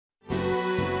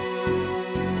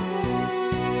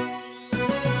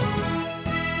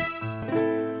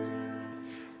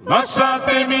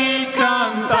lasciatemi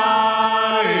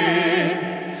cantare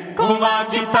con la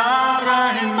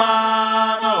chitarra in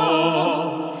mano,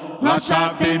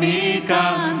 lasciatemi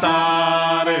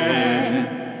cantare,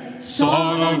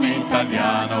 sono un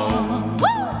italiano.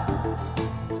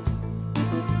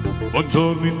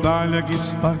 Buongiorno Italia, chi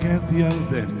spaghetti al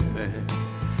dente,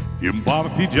 e un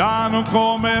partigiano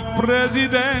come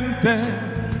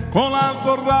presidente, con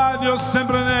l'autoradio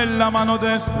sempre nella mano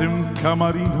destra e un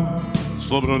camarino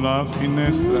sopra la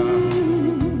finestra.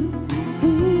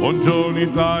 Buongiorno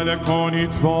Italia con i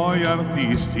tuoi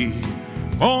artisti,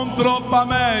 con troppa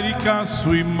America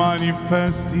sui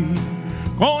manifesti,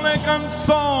 con le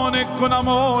canzoni, con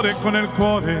amore, con il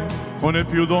cuore, con il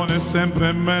più donne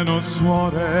sempre meno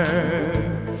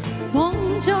suore.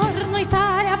 Buongiorno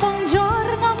Italia,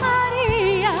 buongiorno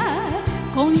Maria,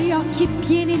 con gli occhi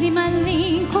pieni di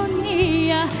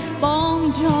malinconia.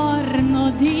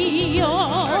 Buongiorno Dio,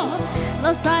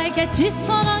 lo sai che ci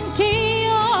sono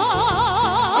anch'io.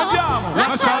 Andiamo!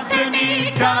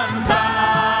 Lasciatemi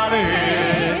cantare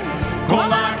con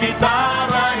la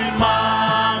chitarra in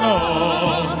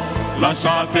mano,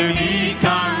 lasciatemi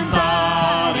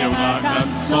cantare una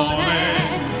canzone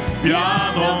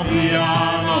piano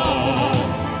piano,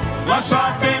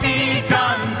 lasciatemi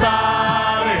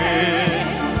cantare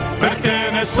perché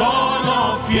ne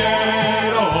sono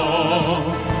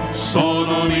fiero,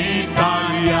 sono un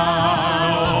italiano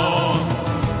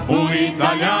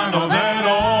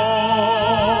vero.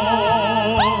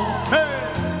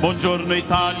 Buongiorno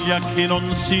Italia che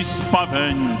non si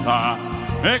spaventa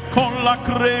e con la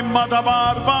crema da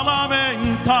barba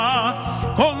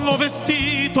lamenta, con lo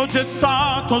vestito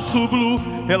gessato su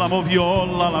blu e la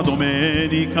moviola la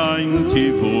domenica in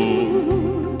TV.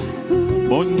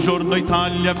 Buongiorno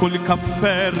Italia col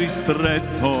caffè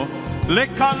ristretto,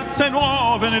 le calze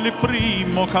nuove nel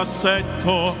primo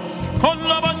cassetto, con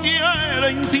la bandiera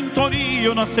in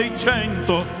tintoria una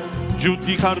 600 giù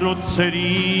di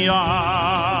carrozzeria.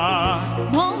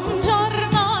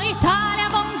 Buongiorno Italia,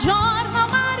 buongiorno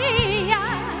Maria,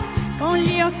 con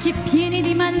gli occhi pieni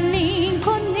di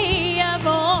malinconia.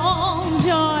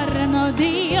 Buongiorno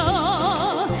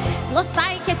Dio, lo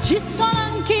sai che ci sono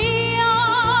anch'io.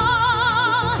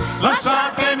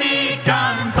 Lasciatemi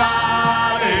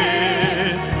cantare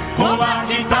con la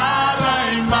chitarra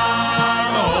in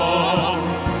mano,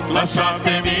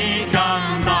 lasciatemi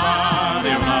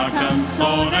cantare una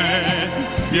canzone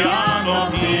piano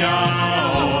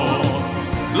piano,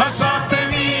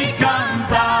 lasciatemi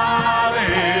cantare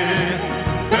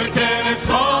perché ne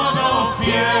sono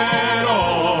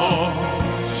fiero,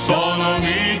 sono un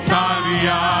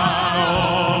italiano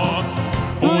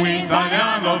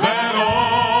vero.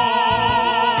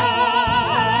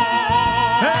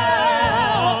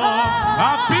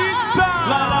 La pizza!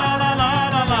 La la la la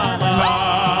la la la la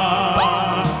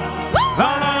la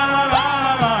la la la la la.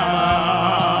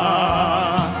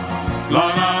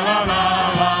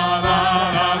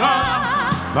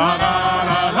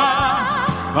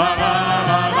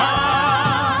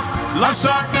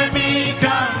 Lasciatemi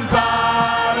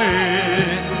cantare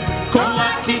con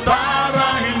la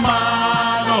chitarra in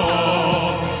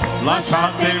mano,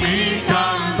 lasciatemi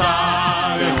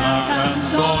cantare una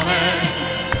canzone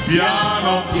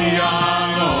piano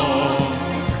piano,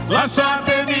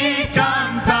 lasciatemi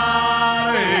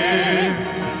cantare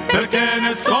perché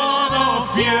ne sono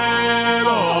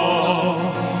fiero,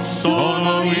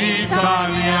 sono un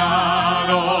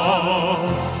italiano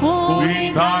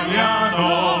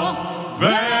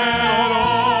vero.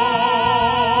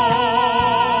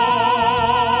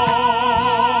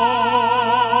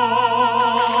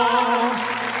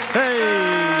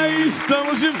 Ehi,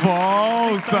 estamos de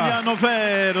volta! Italiano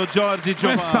vero, Giorgi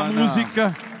Giovanna. Questa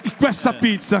musica e questa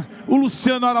pizza. O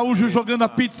Luciano Araújo jogando a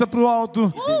pizza pro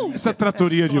alto. Essa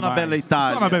tratoria demais. Uma bela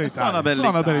Itália. Só na bela Itália. Só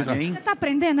na bela Itália, hein? Você tá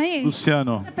aprendendo aí?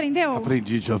 Luciano. Você aprendeu?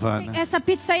 Aprendi, Giovanna. Essa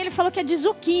pizza aí ele falou que é de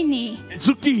zucchini.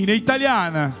 Zucchini, é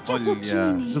italiana. Que é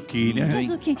zucchini? Zucchini, Que é é.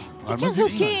 zucchini? O que é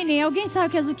zucchini? Alguém sabe o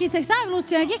que é zucchini? Você sabe,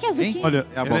 Luciano? O que é zucchini? Olha,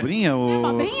 É abobrinha ou...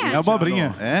 abobrinha? é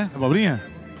abobrinha. É? Abobrinha?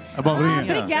 Abobrinha. Ah,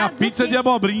 obrigada, É a pizza zucchini. de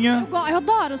abobrinha. Eu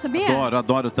adoro, sabia?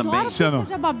 Adoro também. Adoro Luciano. pizza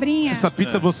de abobrinha. Essa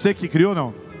pizza você que criou,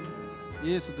 não?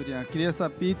 Isso, Durian. Criei essa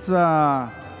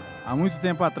pizza há muito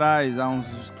tempo atrás, há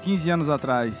uns 15 anos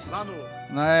atrás. Lá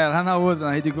na outra,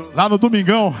 na Rede Globo. Lá no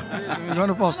Domingão. Lá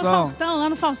no Faustão. Lá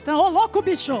no Faustão. Ô, louco,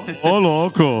 bicho. Ô,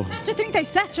 louco.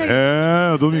 7h37 aí.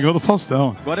 É, o Domingão do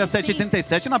Faustão. Agora é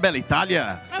 7h37 na bela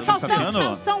Itália. Mas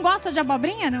Faustão gosta de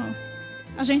abobrinha, não?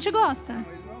 A gente gosta.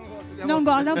 Não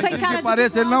gosta, não tem cara de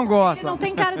parece, ele não gosta. Ele não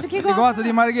tem cara de que Ele gosta. gosta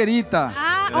de marguerita.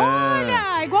 Ah,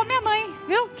 olha, igual minha mãe,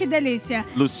 viu? que delícia.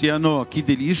 Luciano, que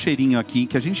delícia, cheirinho aqui,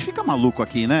 que a gente fica maluco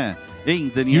aqui, né?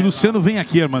 Hein, Daniel? E o Luciano vem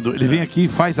aqui, Armando. Ele vem aqui,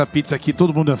 faz a pizza aqui,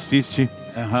 todo mundo assiste.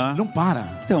 Não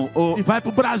para. Então, e vai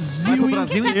pro Brasil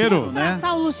inteiro, né?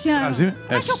 Contratar o Luciano. Brasil,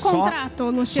 como é que eu contrato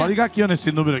o Luciano? Só ligar aqui, ó,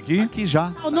 nesse número aqui. Aqui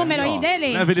já. O número aí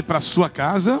dele? Leva ele pra sua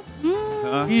casa.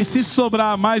 E se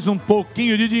sobrar mais um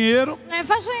pouquinho de dinheiro...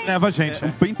 Leva a gente.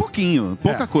 Bem pouquinho,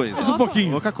 pouca coisa. Mais um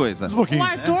pouquinho. Pouca coisa. Um pouquinho.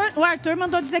 O Arthur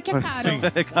mandou dizer que é caro. Sim.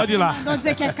 Pode ir lá. Mandou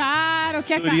dizer que é caro,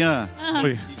 que é caro. Dorian,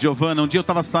 Giovana, um dia eu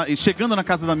tava chegando na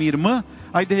casa da minha irmã,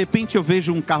 aí de repente eu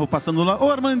vejo um carro passando lá. Ô,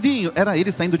 Armandinho! Era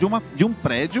ele saindo de um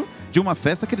prédio, de uma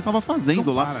festa que ele tava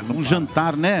fazendo lá.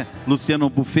 Jantar, né, Luciano? Um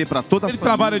buffet pra toda a família. Ele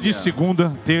trabalha de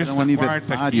segunda, terça,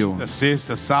 quarta, quinta,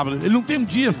 sexta, sábado. Ele não tem um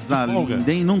dia folga.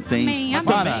 Não tem.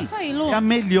 É a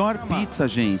melhor pizza,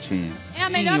 gente. É a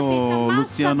melhor pizza, a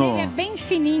massa dele é bem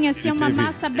fininha, assim, uma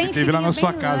massa bem fininha, teve lá na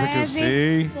sua casa, que eu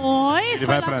sei. Foi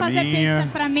lá fazer pizza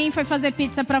pra mim, foi fazer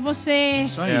pizza pra você.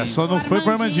 Só não foi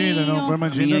pro Armandinho ainda, não. Pro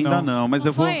Armandinho ainda não, mas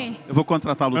eu vou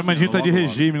contratar o Luciano. O Armandinho tá de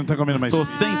regime, não tá comendo mais. Tô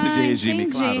sempre de regime,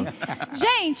 claro.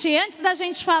 Gente, antes da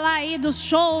gente falar aí dos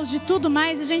shows, de tudo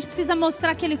mais, a gente precisa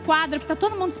mostrar aquele quadro que tá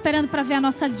todo mundo esperando pra ver a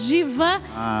nossa diva,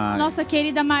 nossa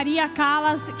querida Maria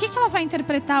Callas. O que ela vai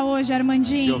interpretar hoje,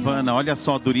 Armandinho? Giovana, olha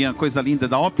só, Dorian, coisa linda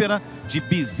da ópera de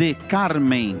Bizet,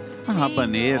 Carmen. A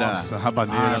Rabaneira. Nossa,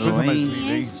 Rabaneira, coisa mais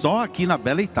linda, hein? Só aqui na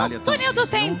bela Itália. Túnel do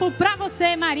tempo pra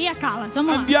você, Maria Callas.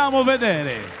 Vamos lá. Andiamo a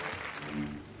vedere.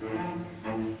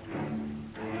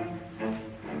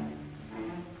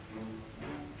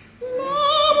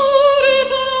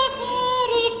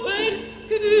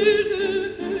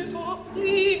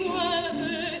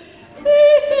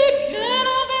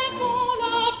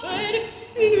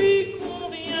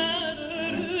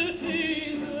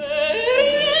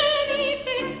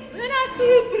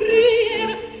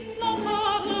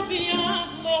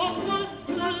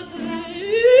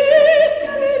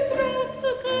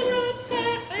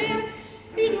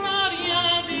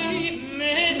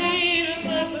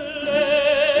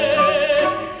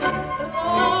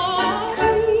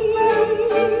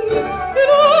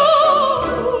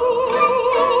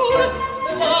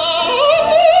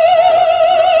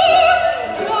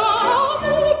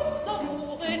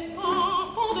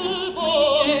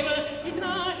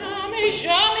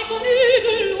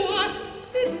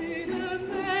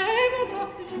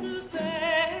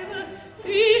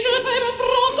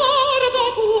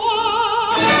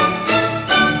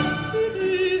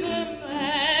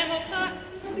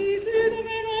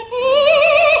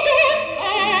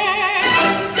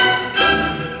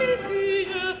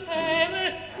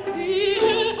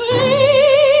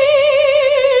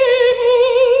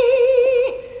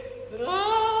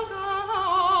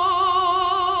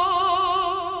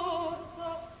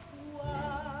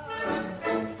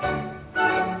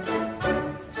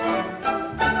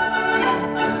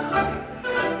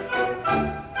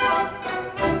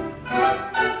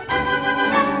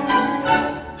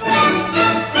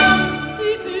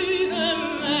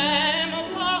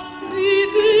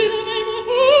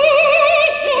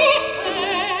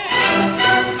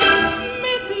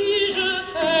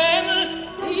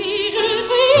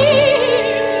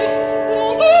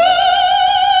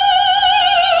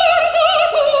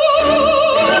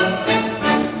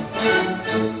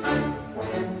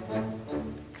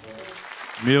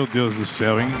 Meu Deus do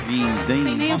céu, hein? Linda, hein?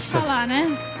 Tem nem o que falar,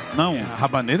 né? Não. A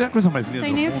Rabaneira é a coisa mais linda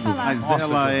do mundo. Falar. Mas nossa,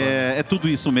 ela é tudo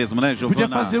isso mesmo, né, Giovana?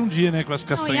 Podia fazer um dia, né, com as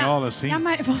castanholas, assim.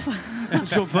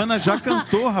 Giovana já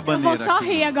cantou Rabaneira. Eu vou só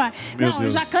rir agora. Eu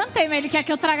já cantei, mas ele quer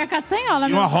que eu traga castanhola.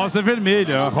 E uma rosa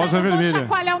vermelha, Eu vou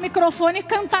chacoalhar o microfone e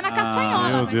cantar na castanhola.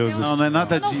 Meu Deus do céu. Não é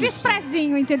nada disso. Eu não fiz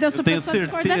prezinho, entendeu? Eu tenho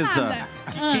certeza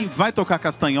que quem vai tocar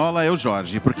castanhola é o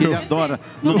Jorge, porque ele adora.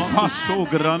 No nosso show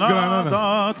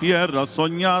Granada, tierra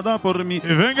sonhada por mim. Que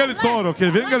venga el toro, que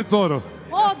venga el toro.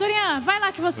 Ô, Dorian, vai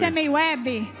lá que você é meio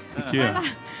web. O que é?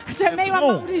 Você é meio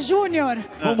Amaury Júnior.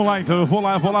 Vamos lá, então. Eu vou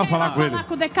lá falar com ele. Falar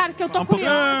com o De Carlos, que eu tô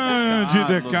curiosa. Grande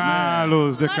De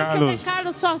Carlos, De Carlos. O De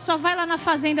Carlos só vai lá na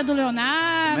fazenda do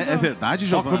Leonardo. É verdade,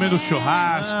 Só Giovana? comendo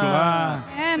churrasco lá.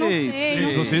 Não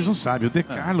sei. Vocês não sabem, o De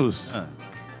Carlos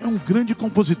é um grande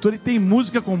compositor e tem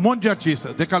música com um monte de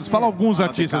artistas. De Carlos, fala alguns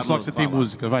artistas só que você tem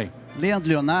música, vai. Leandro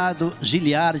Leonardo,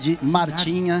 Giliardi,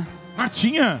 Martinha.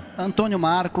 Martinha? Antônio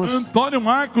Marcos. Antônio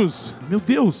Marcos, meu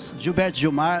Deus. Gilberto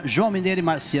Gilmar, João Mineiro e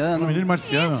Marciano. João Mineiro e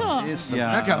Marciano. Isso.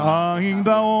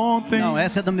 Ainda ontem. Não,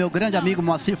 essa é do meu grande amigo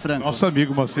Moacir Franco. Nosso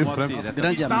amigo Moacir Franco. Nosso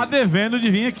grande amigo. Tá devendo de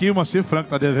vir aqui, o Moacir Franco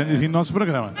tá devendo de vir no nosso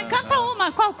programa. Mas canta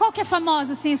uma, qual que é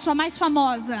famosa, assim, sua mais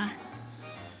famosa?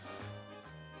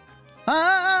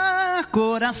 Ah,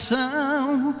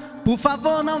 coração, por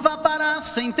favor não vá parar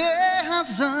sem ter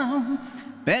razão.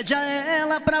 Pede a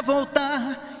ela pra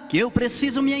voltar, que eu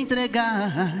preciso me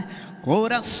entregar.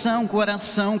 Coração,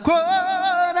 coração,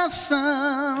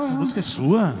 coração. A música é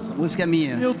sua? A música é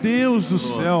minha. Meu Deus do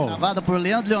céu. Gravada por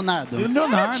Leandro Leonardo.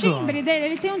 Olha o timbre dele,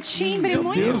 ele tem um timbre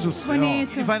muito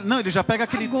bonito. Ele já pega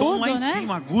aquele Agudo, tom lá em né?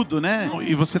 cima, agudo, né?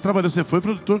 E você trabalhou, você foi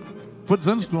produtor quantos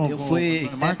anos com Eu fui,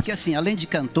 porque assim, além de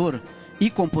cantor e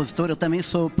compositor, eu também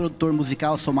sou produtor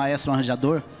musical, sou maestro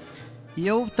arranjador. E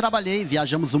eu trabalhei,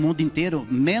 viajamos o mundo inteiro,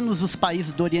 menos os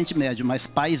países do Oriente Médio, mas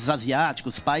países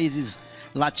asiáticos, países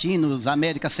latinos,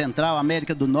 América Central,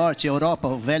 América do Norte, Europa,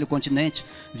 o velho continente.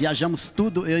 Viajamos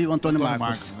tudo, eu e o Antônio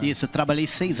Marcos. Né? Isso, eu trabalhei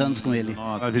 6 anos com ele.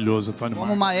 Nossa. Maravilhoso, Antônio Marcos.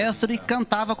 Como maestro e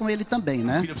cantava com ele também,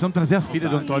 né? Precisamos trazer a filha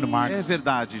do Antônio Marcos. É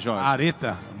verdade, Jorge. A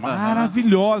Areta.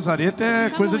 Maravilhosa. A Areta é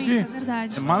coisa de... É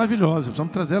verdade. É maravilhosa.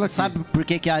 Precisamos trazer ela aqui. Sabe por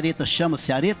que a Areta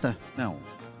chama-se Areta? Não.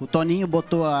 O Toninho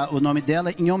botou o nome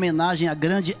dela em homenagem à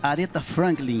grande Aretha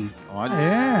Franklin. Olha.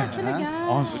 É. Que legal.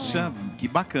 Nossa. Puxa, que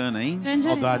bacana, hein? Grande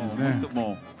Saudades, né? Muito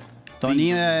bom.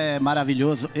 Toninho é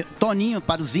maravilhoso. Toninho,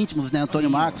 para os íntimos, né? Antônio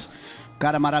Marcos, um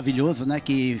cara maravilhoso, né?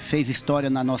 Que fez história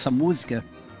na nossa música.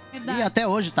 Verdade. E até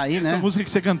hoje tá aí, Essa né? música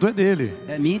que você cantou é dele.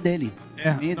 É minha e dele.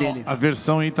 É. Minha e dele. A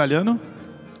versão em italiano?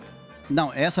 Não,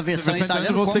 essa versão em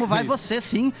italiano, você como que vai fez. você,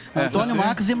 sim. Antônio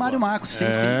Marcos e Mário Marcos. Sim,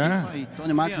 sim, Isso aí.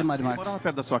 Antônio Marcos e Mário Ele Marcos. morava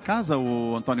perto da sua casa,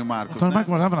 o Antônio Marcos, Antônio né? Marcos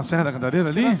morava na Serra da Cantareira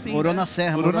ali? Era assim, Morou né? na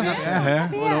Serra, Morou na Serra, é.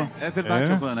 Morou. É verdade, É?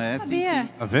 Giovana, é sim, Sabia. sim.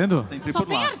 Tá vendo? Sempre Só por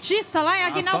tem lá. artista lá, é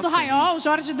Aguinaldo só tem. Raiol,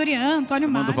 Jorge Durian, Antônio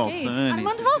Armando Marques. Valsani.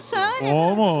 Armando Valsani.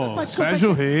 Como? Desculpa,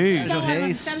 Sérgio Reis. Não,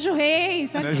 Reis. Sérgio Reis.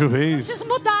 Sérgio Reis. Preciso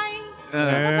mudar, hein?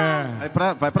 É.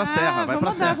 Vai pra Serra, vai vou pra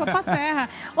mudar, Serra. vou pra Serra.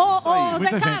 aí, Ô, muita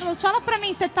Zé gente. Carlos, fala pra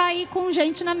mim, você tá aí com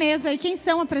gente na mesa. E quem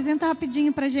são? Apresenta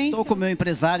rapidinho pra gente. Estou com o meu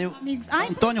empresário, Amigos.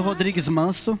 Antônio empresário. Rodrigues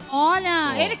Manso.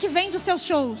 Olha, ele que vende os seus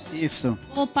shows. Isso.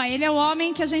 Opa, ele é o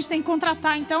homem que a gente tem que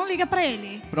contratar, então liga pra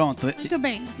ele. Pronto. Muito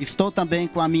bem. Estou também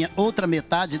com a minha outra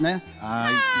metade, né?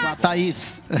 Ai, Com a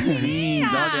Thaís. que lindo,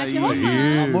 olha aí. que romântico.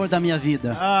 O amor da minha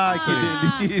vida. Ai,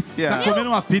 que delícia. Tá comendo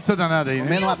uma pizza danada aí, né?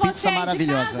 Comendo uma Você pizza aí de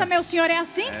maravilhosa. casa, meu senhor, é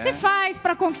assim que se faz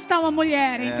pra conquistar uma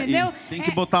mulher, entendeu? E tem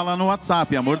que botar lá no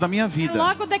WhatsApp, amor da minha É vida.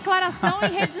 logo declaração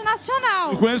em rede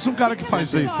nacional. Eu conheço um cara que faz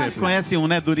isso aí Você sempre. Conhece um,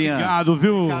 né, Durian? Obrigado,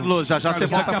 viu? Carlos, já você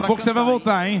volta Daqui a pra pouco você vai cantar,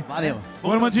 voltar, hein? Valeu.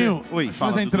 Ô, Armandinho, Oi, nós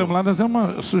fala, entramos Dudu. lá, nós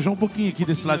demos sujou um pouquinho aqui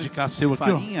desse lado de cá seu aqui,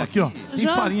 Farinha ó. Aqui, ó. aqui? Tem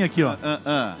Já? farinha aqui, ó.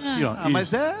 Aqui, ó. Ah, mas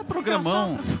Isso. é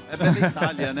programão, é Bela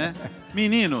Itália, né?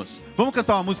 Meninos, vamos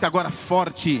cantar uma música agora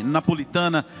forte,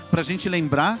 napolitana, pra gente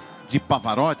lembrar de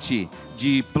Pavarotti,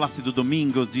 de Plácido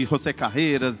Domingos, de José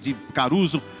Carreiras, de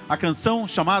Caruso, a canção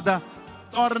chamada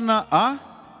Torna a...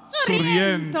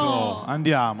 Sorriento.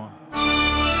 Andiamo.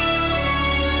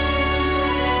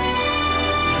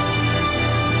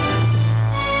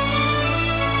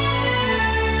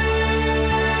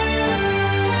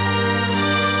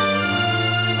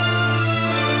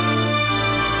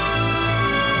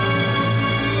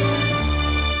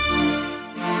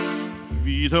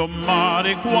 Vide un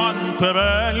mare quanto è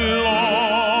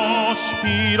bello,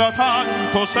 spira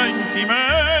tanto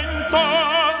sentimento,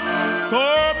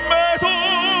 come tu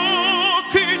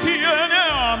chi tiene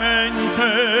a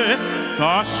mente,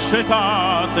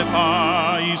 cascetate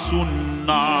fai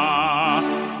sunna.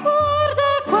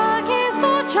 Guarda qua che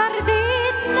sto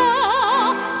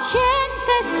giardino,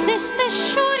 siente ste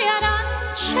sciure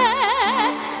arance,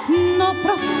 no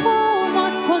profumo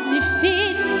così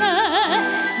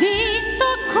fine, di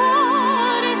tuo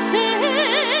cuore se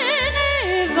ne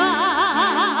va.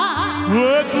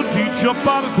 E tu dici a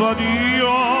parto a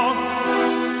Dio,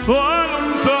 tu è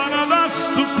lontana da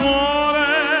sto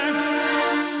cuore,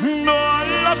 no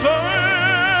alla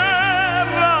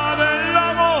terra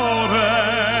dell'amore,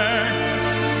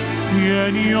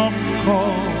 vieni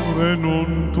ancora e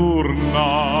non torna.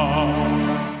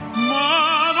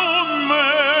 Ma non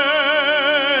me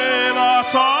la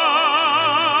sa.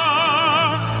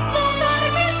 Non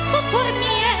darmi sto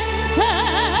torniente,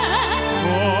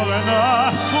 Come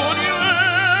da sorriento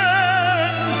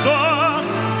a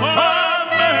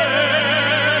me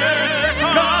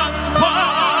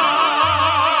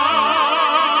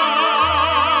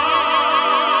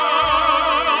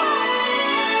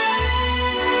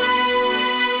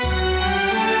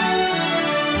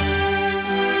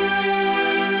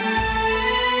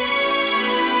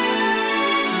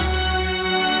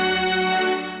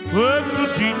E tu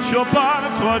dici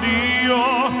parto a Dio,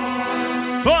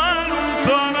 tu è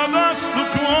lontana da sto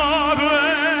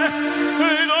cuore,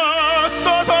 E da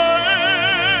sta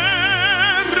terra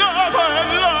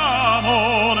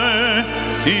dell'amore,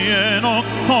 pieno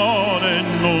cuore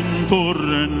non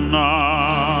torna.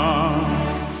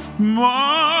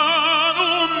 Ma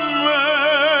non me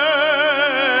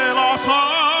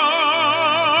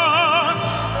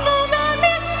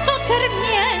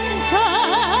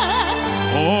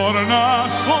una